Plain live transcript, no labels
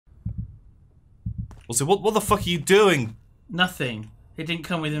Also, what the fuck are you doing? Nothing. It didn't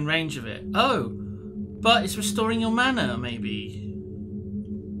come within range of it. Oh, but it's restoring your mana, maybe.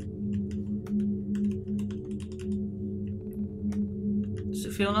 Does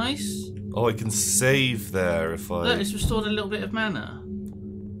it feel nice? Oh, I can save there if I... Look, it's restored a little bit of mana.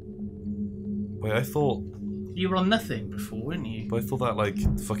 Wait, I thought... You were on nothing before, weren't you? But I thought that, like,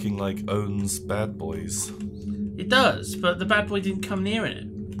 fucking, like, owns bad boys. It does, but the bad boy didn't come near it.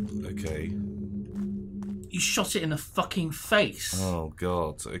 Okay. You shot it in the fucking face. Oh,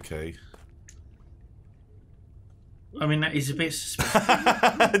 God, okay. I mean, that is a bit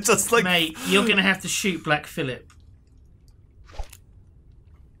suspicious. Just like... Mate, you're going to have to shoot Black Phillip.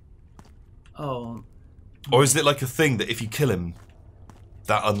 Oh. Or is it like a thing that if you kill him,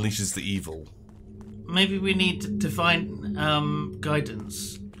 that unleashes the evil? Maybe we need divine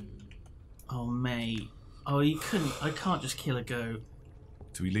guidance. Oh, mate. Oh, you couldn't... I can't just kill a goat.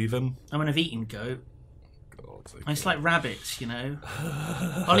 Do we leave him? I mean, I've eaten goat. God, okay. It's like rabbits, you know.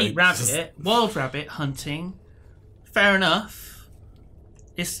 I'll eat rabbit. Wild rabbit hunting. Fair enough.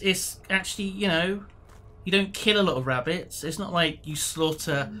 It's actually, you know, you don't kill a lot of rabbits. It's not like you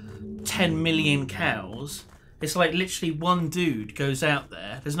slaughter 10 million cows. It's like literally one dude goes out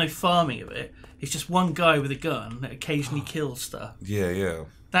there. There's no farming of it. It's just one guy with a gun that occasionally kills stuff. Yeah, yeah.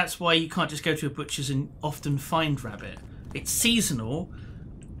 That's why you can't just go to a butcher's and often find rabbit. It's seasonal.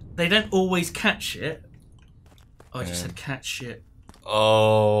 They don't always catch it. Oh, I just said catch it.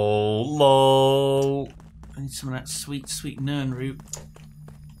 Oh, lol. I need some of that sweet, sweet nern root.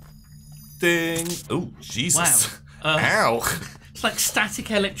 Ding. Oh, Jesus. Wow. Ow. It's like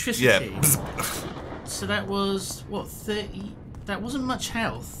static electricity. Yeah. So that was, what, 30? That wasn't much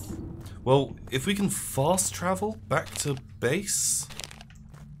health. Well, if we can fast travel back to base...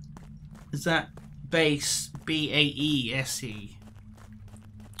 Is that base B-A-E-S-E?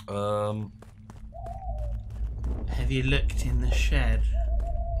 Have you looked in the shed?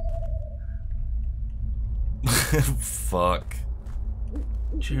 Fuck.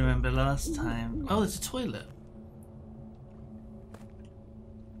 Do you remember last time? Oh, there's a toilet.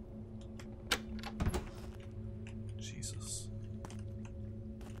 Jesus.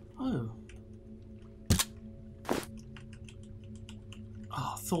 Oh.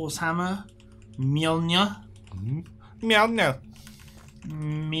 Oh, Thor's hammer. Mjolnir. Meow, meow.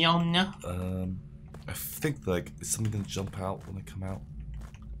 Mjolnir. I think, like, is something gonna jump out when I come out?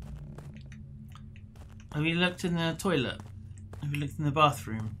 Have you looked in the toilet? Have you looked in the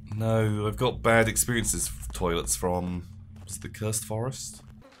bathroom? No, I've got bad experiences with toilets from... Was it the Cursed Forest?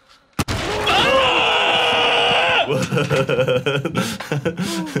 No!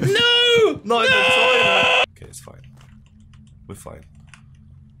 Not in the toilet! Okay, it's fine. We're fine.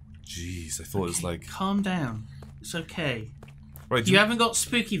 Jeez, I thought it was like... Calm down. It's okay. Right, You haven't got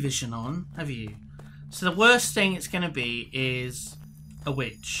spooky vision on, have you? So the worst thing it's going to be is a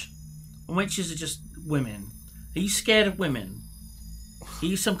witch. And witches are just women. Are you scared of women? Are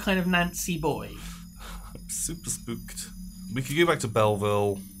you some kind of Nancy boy? I'm super spooked. We could go back to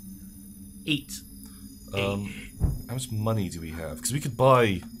Belleville. Eat. How much money do we have? Because we could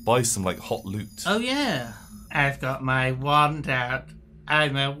buy some like hot loot. Oh yeah. I've got my wand out.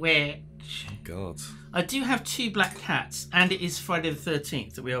 I'm a witch. Oh God. I do have 2 black cats, and it is Friday the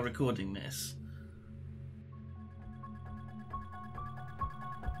 13th that we are recording this.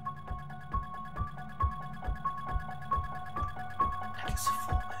 And it's a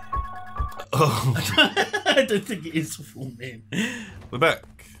full moon. Oh. I don't think it is a full moon. We're back.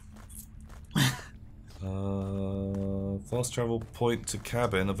 Fast travel point to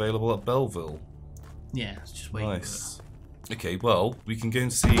cabin available at Belleville. Yeah, it's just waiting. Nice. Okay, well, we can go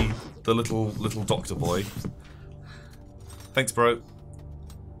and see the little doctor boy. Thanks, bro.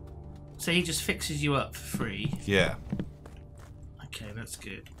 So he just fixes you up for free. Yeah. Okay, that's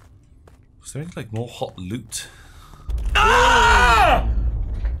good. Was there any like more hot loot? Ah!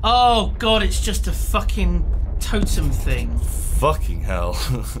 Oh god, it's just a fucking totem thing. Fucking hell.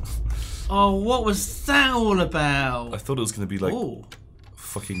 Oh, what was that all about? I thought it was going to be like Ooh.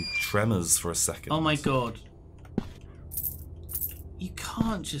 fucking Tremors for a second. Oh my god. You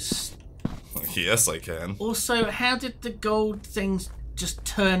can't just... Yes, I can. Also, how did the gold things just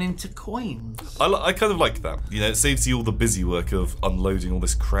turn into coins? I kind of like that. You know, it saves you all the busy work of unloading all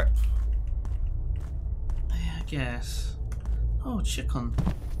this crap. Yeah, I guess. Oh, chicken.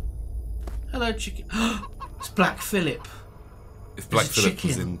 Hello, chicken. It's Black Phillip. If Black It's a Phillip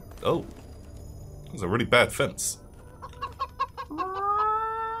was chicken. in... Oh. That was a really bad fence.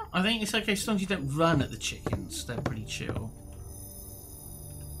 I think it's okay as long as you don't run at the chickens. They're pretty chill.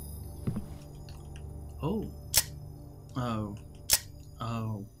 Oh. Oh.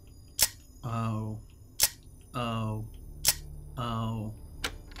 Oh. Oh. Oh. Oh.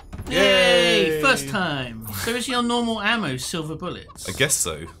 Yay! First time. So is your normal ammo silver bullets? I guess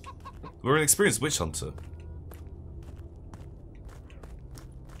so. We're an experienced witch hunter.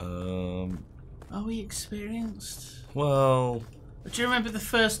 Are we experienced? Well... Do you remember the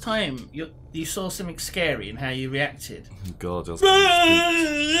first time you saw something scary and how you reacted? Oh God, I was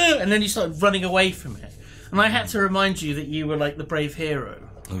and then you started running away from it. And I had to remind you that you were like the brave hero.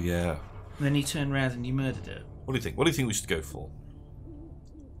 Oh yeah. And then you turned around and you murdered it. What do you think? What do you think we should go for?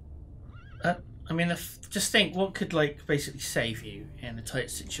 I mean, just think what could like basically save you in a tight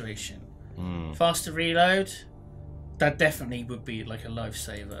situation. Faster reload. That definitely would be like a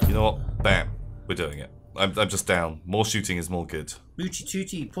lifesaver. You know what? Bam. We're doing it. I'm just down. More shooting is more good. Moochie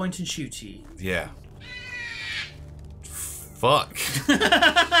tootie, point and shooty. Yeah. Fuck.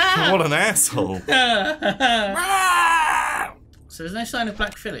 What an asshole. So there's no sign of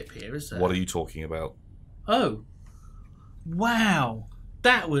Black Phillip here, is there? What are you talking about? Oh. Wow.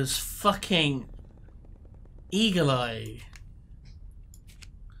 That was fucking eagle eye.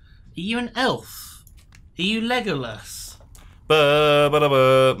 Are you an elf? Are you Legolas?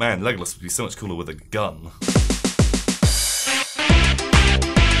 Man, Legolas would be so much cooler with a gun.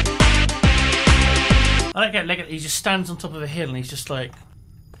 I don't get Legolas. He just stands on top of a hill and he's just like...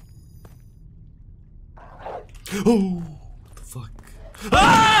 Oh, what the fuck?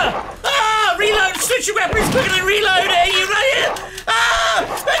 Ah! Ah! Reload! Switch your weapons quicker than reload it! You right here! Ah!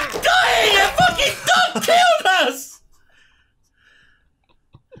 I'm dying! A fucking dog killed us!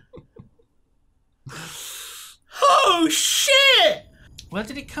 Oh shit! Where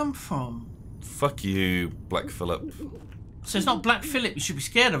did it come from? Fuck you, Black Phillip. So it's not Black Phillip you should be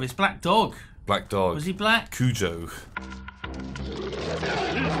scared of, it's Black Dog. Black Dog. Was he black? Cujo.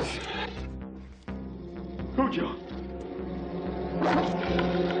 Cujo!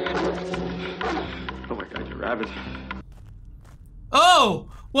 Oh my God, you rabbit. Oh!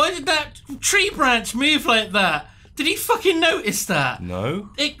 Why did that tree branch move like that? Did he fucking notice that?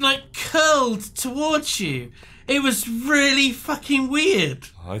 No? It like curled towards you. It was really fucking weird.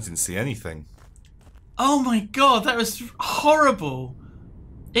 I didn't see anything. Oh my God, that was horrible.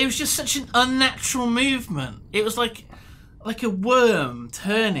 It was just such an unnatural movement. It was like a worm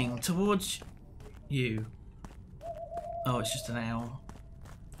turning towards you. Oh, it's just an owl.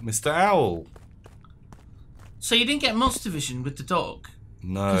 Mr. Owl. So you didn't get monster vision with the dog?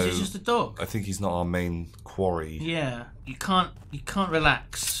 No. Because it's just a dog. I think he's not our main quarry. Yeah, you can't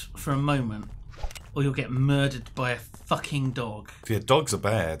relax for a moment, or you'll get murdered by a fucking dog. Yeah, dogs are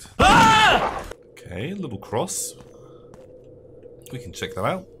bad. Ah! Okay, a little cross. We can check that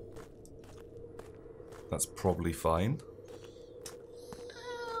out. That's probably fine.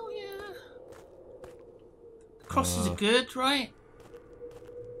 Oh yeah. Crosses are good, right?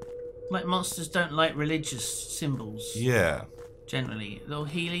 Like monsters don't like religious symbols. Yeah. Generally, little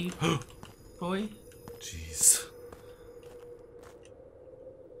Healy boy. Jeez.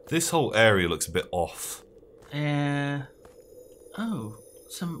 This whole area looks a bit off. Oh,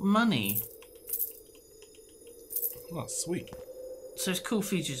 some money. Oh, sweet. So it's cool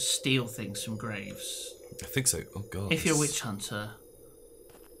for you to just steal things from graves. I think so. Oh god. If you're a witch hunter.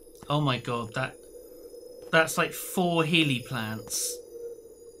 Oh my god, that's like 4 Healy plants.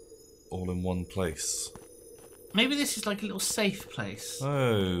 All in one place. Maybe this is like a little safe place.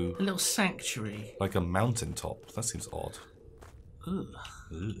 Oh. A little sanctuary. Like a mountaintop. That seems odd. Ugh.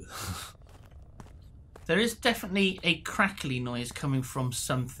 Ugh. There is definitely a crackly noise coming from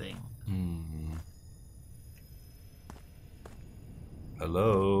something.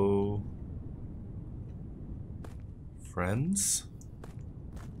 Hello? Friends?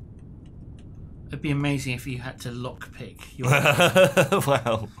 It'd be amazing if you had to lockpick your...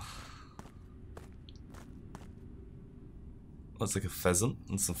 Wow. Looks like a pheasant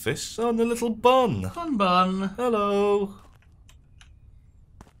and some fish. Oh, and a little bun. Bun. Hello.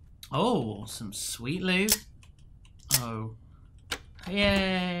 Oh, some sweet loot. Oh.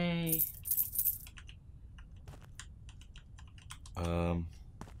 Yay.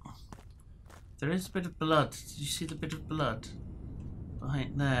 There is a bit of blood. Did you see the bit of blood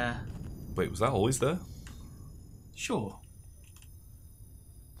behind there? Wait, was that always there? Sure.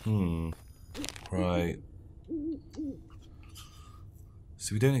 Right.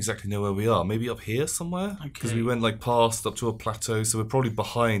 So we don't exactly know where we are. Maybe up here somewhere? Because we went like past up to a plateau, so we're probably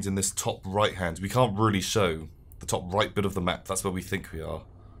behind in this top right hand. We can't really show the top right bit of the map. That's where we think we are.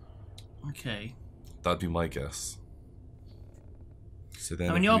 Okay. That'd be my guess. So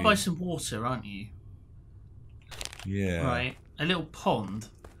then I mean, you are by some water, aren't you? Yeah. Right. A little pond.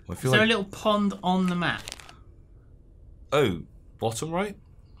 I Is feel there like... a little pond on the map? Oh, bottom right?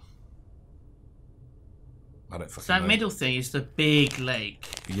 I don't fucking So that know. middle thing is the big lake.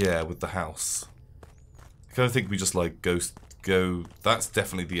 Yeah, with the house. I kind of think we just like go. That's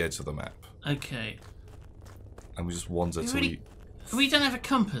definitely the edge of the map, Okay. and we just wander till we. We don't have a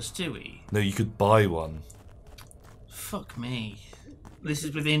compass, do we? No, you could buy one. Fuck me. This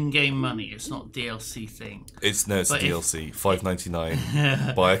is with in-game money. It's not a DLC thing. It's a DLC.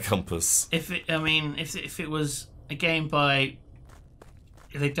 $5.99. Buy a compass. If it was a game by,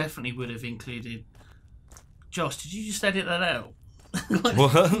 they definitely would have included. Josh, did you just edit that out? Like,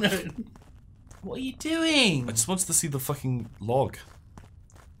 What? No. What are you doing? I just wanted to see the fucking log.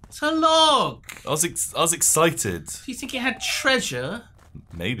 It's a log. I was excited. Do you think it had treasure?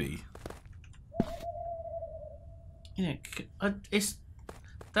 Maybe. You know, it's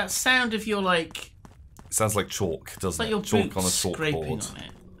that sound of your like. It sounds like chalk, doesn't It's like it? your Chalk on a boots scraping chalkboard. on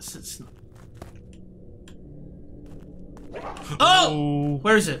it. Oh!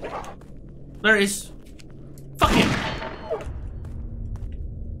 Where is it? There it is. Fuck him!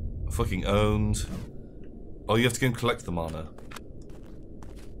 Fucking owned. Oh, you have to go and collect the mana.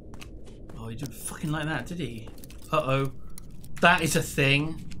 Oh, he didn't fucking like that, did he? Uh-oh. That is a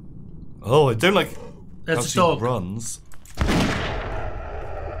thing. Oh, I don't like There's how a she dog. runs.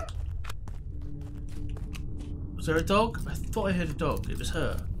 Was there a dog? I thought I heard a dog. It was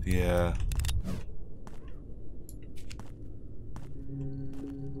her. Yeah.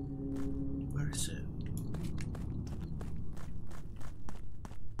 Where is it?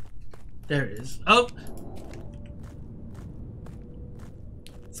 There it is. Oh!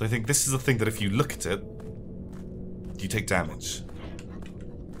 So I think this is a thing that if you look at it, you take damage.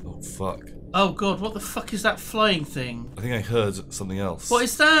 Oh, fuck. Oh god, what the fuck is that flying thing? I think I heard something else. What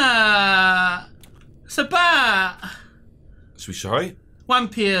is that? It's a bat! Should we try?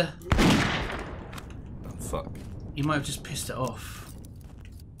 Wampir! Oh, fuck. You might have just pissed it off.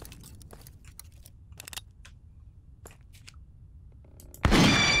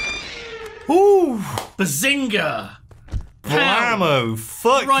 Ooh! Bazinga! Blammo!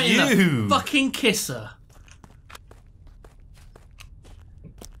 Fuck Right you! in the fucking kisser.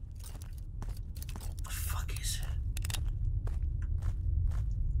 The fuck is it?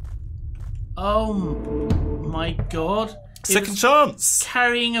 Oh my god. It Second was chance!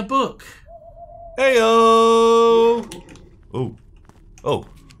 carrying a book. Heyo! Oh. Oh.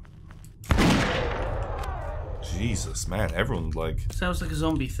 Jesus, man. Everyone, like... Sounds like a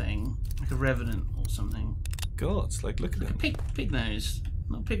zombie thing. Like a revenant or something. God, like, look at him. Pig nose.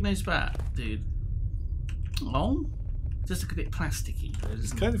 Not pig nose bat, dude. Oh? It does look a bit plasticky, though,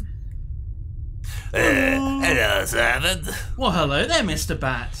 doesn't it? Kind of... Hello, Simon. Well, hello there, Mr.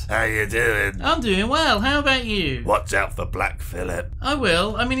 Bat. How you doing? I'm doing well. How about you? Watch out for Black Phillip. I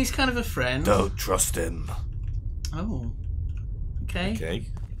will. I mean, he's kind of a friend. Don't trust him. Oh. Okay. Okay.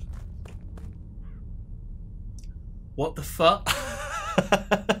 What the fuck?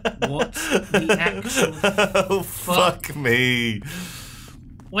 What the actual Oh, fuck me.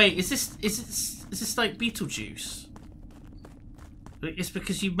 Wait, is this like Beetlejuice? It's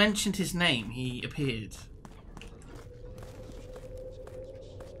because you mentioned his name, he appeared.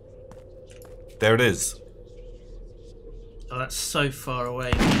 There it is. Oh, that's so far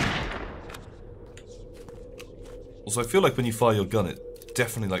away. Also, I feel like when you fire your gun, it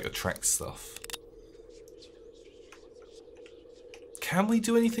definitely, like, attracts stuff. Can we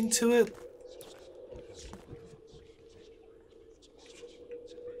do anything to it?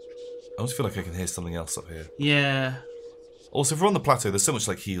 I almost feel like I can hear something else up here. Yeah. Also, if we're on the plateau, there's so much,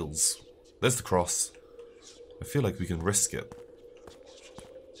 like, heals. There's the cross. I feel like we can risk it.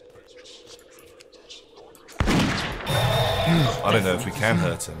 I don't know if we can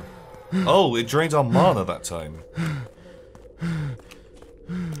hurt him. Oh, it drained our mana that time.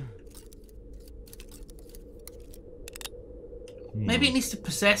 Maybe it needs to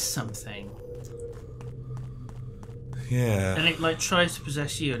possess something. Yeah. And it like tries to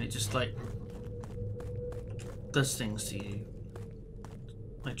possess you and it just like does things to you.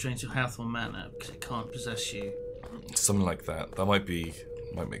 Like drains your health or mana because it can't possess you. Something like that. That might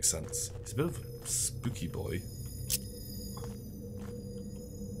make sense. He's a bit of a spooky boy.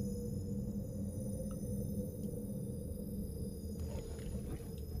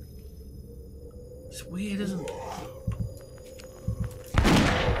 It's weird, isn't it?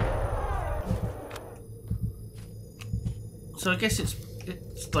 So I guess it's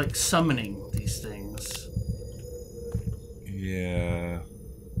like summoning these things. Yeah.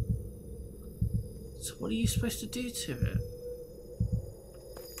 So what are you supposed to do to it?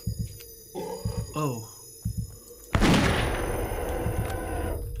 Oh.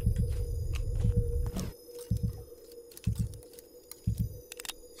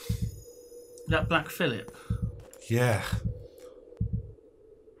 That Black Phillip. Yeah.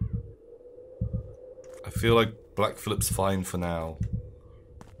 I feel like Black Phillip's fine for now.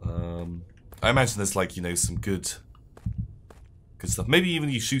 I imagine there's like, you know, some good stuff. Maybe even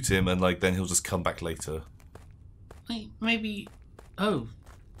you shoot him and like then he'll just come back later. Maybe. Oh.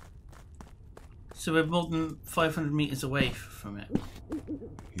 So we're more than 500 meters away from it.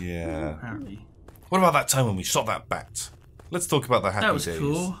 Yeah. Apparently. What about that time when we shot that bat? Let's talk about the happy days. That was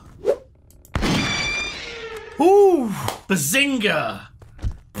cool. Ooh! Bazinga!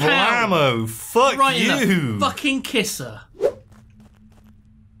 Blammo! Fuck right you! In the fucking kisser.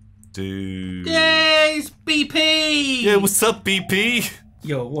 Dude. Yay, it's BP! Yeah, what's up, BP?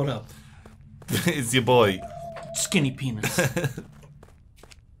 Yo, what up? It's your boy. Skinny penis.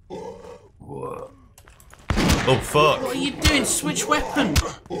 Oh, fuck. What are you doing? Switch weapon!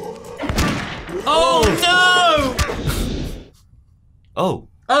 Oh, no! Oh.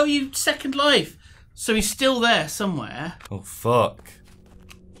 Oh, you second life. So he's still there somewhere. Oh, fuck.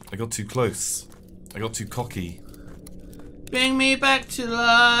 I got too close. I got too cocky. Bring me back to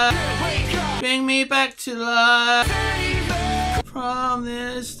life. Bring me back to life. From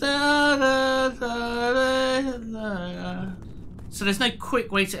this. So there's no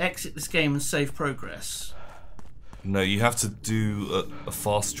quick way to exit this game and save progress. No, you have to do a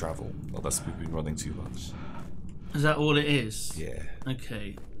fast travel. Oh, that's we've been running too much. Is that all it is? Yeah.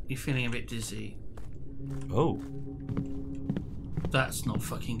 Okay. You're feeling a bit dizzy. Oh. That's not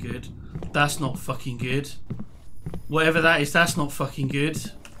fucking good. That's not fucking good. Whatever that is, that's not fucking good.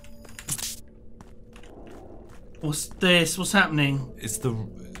 What's this? What's happening? It's the...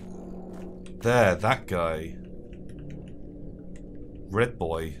 There, that guy. Red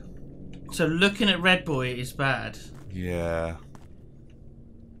boy. So looking at Red Boy is bad. Yeah.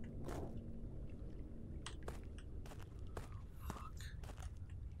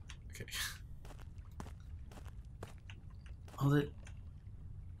 Okay. Oh,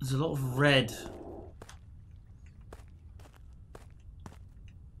 there's a lot of red.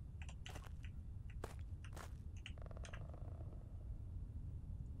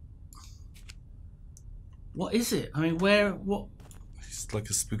 What is it? I mean, what? It's like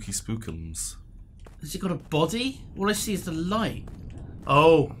a spooky spookums. Has he got a body? All I see is the light.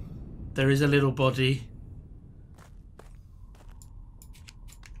 Oh, there is a little body.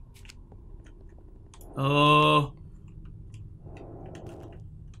 Oh.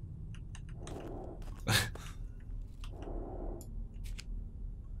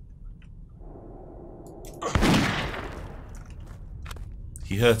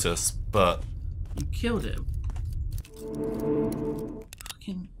 He hurt us, but... You killed him.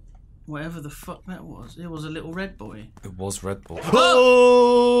 Fucking whatever the fuck that was. It was a little red boy. It was Red Bull.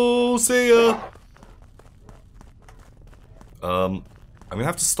 Oh, see ya! I'm gonna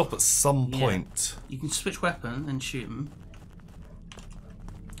have to stop at some point. You can switch weapon and shoot him.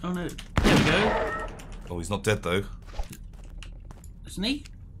 Oh no. There we go. Oh, he's not dead though. Isn't he?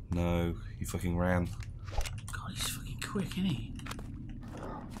 No, he fucking ran. God, he's fucking quick, isn't he?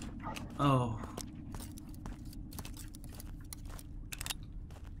 Oh.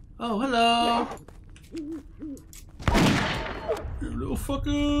 Oh, hello! You little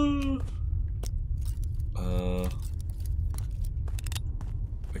fucker!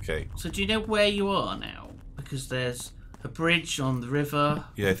 Okay. So do you know where you are now? Because there's a bridge on the river.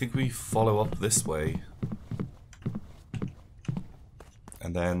 Yeah, I think we follow up this way.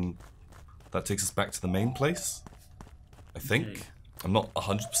 And then that takes us back to the main place. I think. Okay. I'm not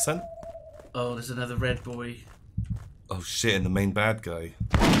 100%. Oh, there's another red boy. Oh shit, and the main bad guy.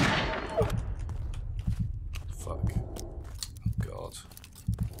 Fuck. Oh god.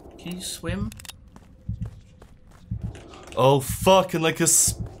 Can you swim? Oh fuck, and like a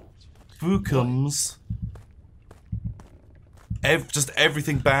spookums. Just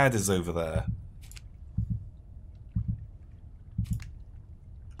everything bad is over there.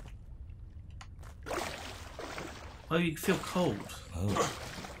 Oh, you feel cold. Oh.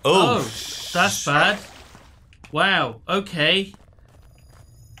 Oh, that's bad. Wow, okay.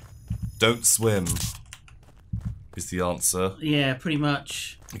 Don't swim is the answer. Yeah, pretty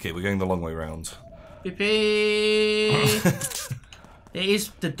much. Okay, we're going the long way round. Beep. It is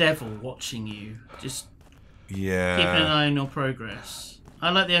the devil watching you. Just Yeah. keeping an eye on your progress. I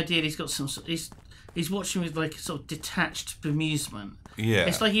like the idea that he's got some... He's watching with like sort of detached bemusement. Yeah.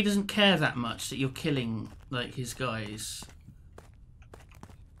 It's like he doesn't care that much that you're killing like his guys.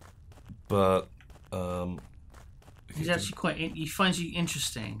 But, He's actually quite... he finds you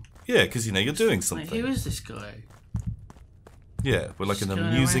interesting. yeah, because, you know, you're doing Like, something. who is this guy? Yeah, we're like Just an going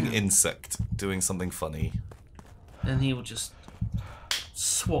amusing around. insect doing something funny. Then he will just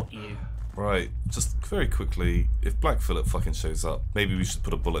swat you. Right, just very quickly, if Black Phillip fucking shows up, maybe we should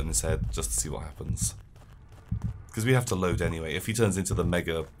put a bullet in his head just to see what happens. Because we have to load anyway. If he turns into the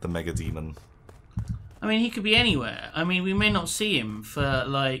mega demon. I mean, he could be anywhere. I mean, we may not see him for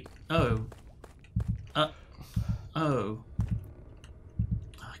like, oh. I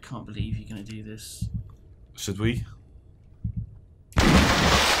can't believe you're gonna do this. Should we?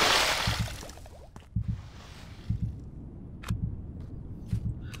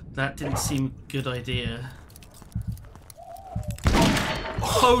 That didn't seem a good idea.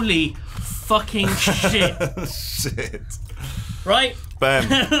 Holy fucking shit. Shit. Right? Bam.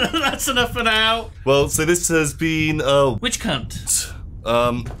 That's enough for now. Well, so this has been... Which cunt?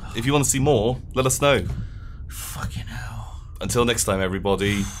 If you want to see more, let us know. Fucking hell. Until next time,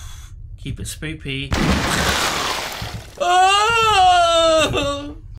 everybody. Keep it spoopy. Oh!